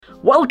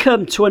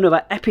Welcome to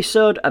another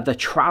episode of the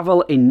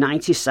Travel in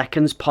 90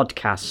 Seconds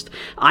podcast.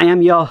 I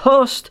am your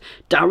host,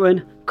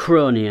 Darren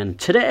Cronian.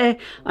 Today,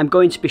 I'm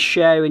going to be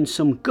sharing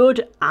some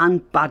good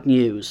and bad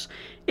news.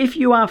 If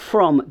you are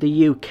from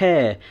the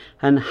UK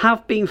and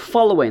have been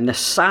following the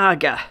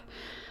saga,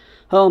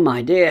 oh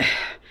my dear,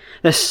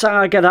 the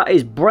saga that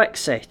is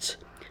Brexit,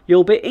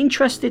 you'll be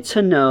interested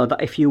to know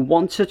that if you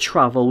want to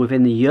travel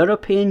within the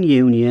European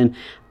Union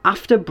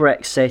after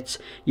Brexit,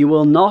 you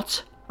will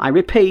not, I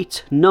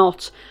repeat,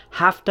 not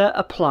have to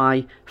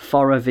apply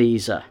for a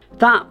visa.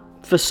 That,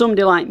 for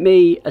somebody like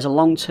me, as a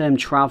long-term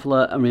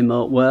traveller and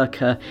remote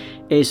worker,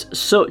 is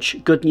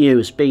such good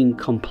news, being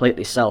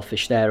completely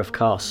selfish there, of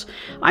course.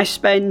 I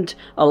spend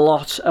a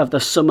lot of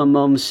the summer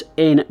months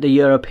in the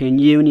European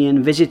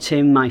Union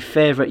visiting my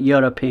favourite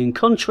European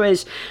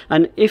countries,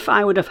 and if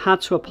I would have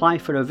had to apply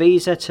for a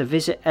visa to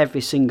visit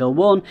every single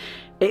one,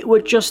 it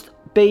would just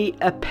be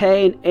a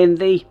pain in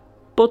the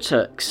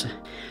buttocks.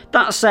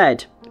 That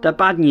said, the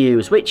bad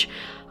news, which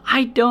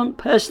I don't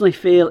personally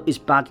feel is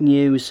bad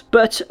news,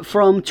 but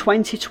from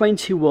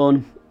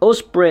 2021,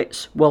 us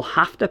Brits will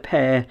have to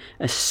pay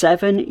a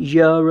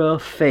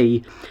 €7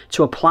 fee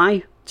to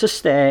apply to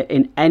stay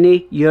in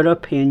any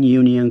European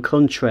Union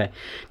country.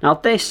 Now,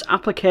 this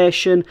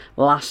application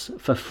lasts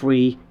for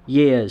 3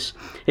 years.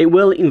 It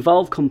will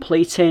involve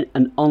completing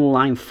an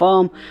online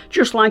form,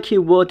 just like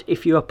you would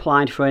if you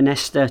applied for an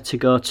ESTA to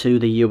go to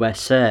the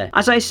USA.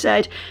 As I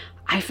said,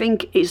 I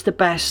think it's the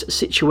best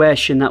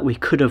situation that we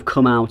could have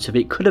come out of.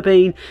 It could have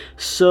been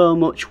so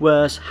much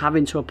worse,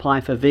 having to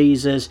apply for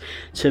visas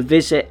to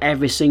visit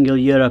every single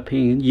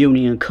European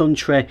Union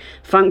country.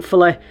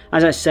 Thankfully,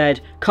 as I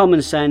said,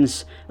 common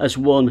sense has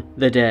won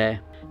the day.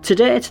 To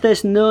date,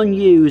 there's no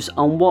news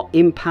on what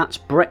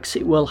impact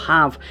Brexit will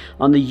have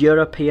on the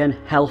European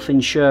Health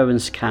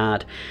Insurance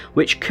Card,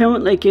 which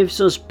currently gives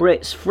us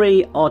Brits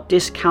free or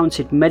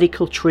discounted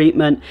medical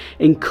treatment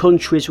in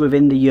countries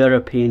within the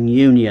European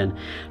Union.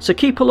 So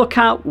keep a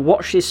lookout,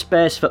 watch this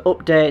space for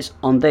updates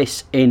on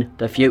this in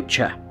the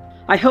future.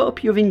 I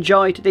hope you've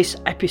enjoyed this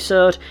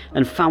episode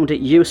and found it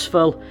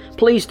useful.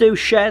 Please do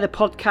share the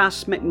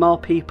podcast, make more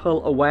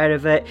people aware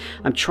of it.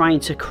 I'm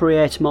trying to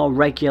create more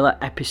regular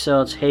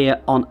episodes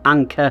here on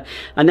Anchor,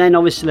 and then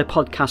obviously the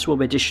podcast will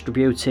be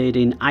distributed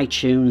in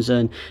iTunes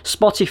and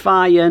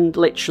Spotify and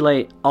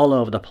literally all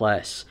over the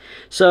place.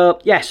 So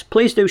yes,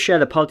 please do share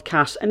the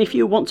podcast, and if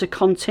you want to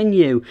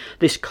continue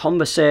this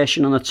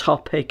conversation on the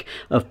topic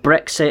of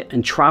Brexit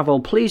and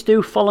travel, please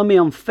do follow me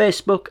on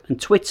Facebook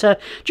and Twitter.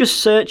 Just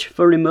search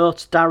for Remote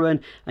Darren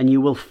and you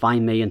will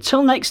find me.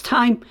 Until next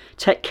time,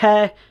 take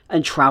care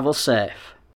and travel safe.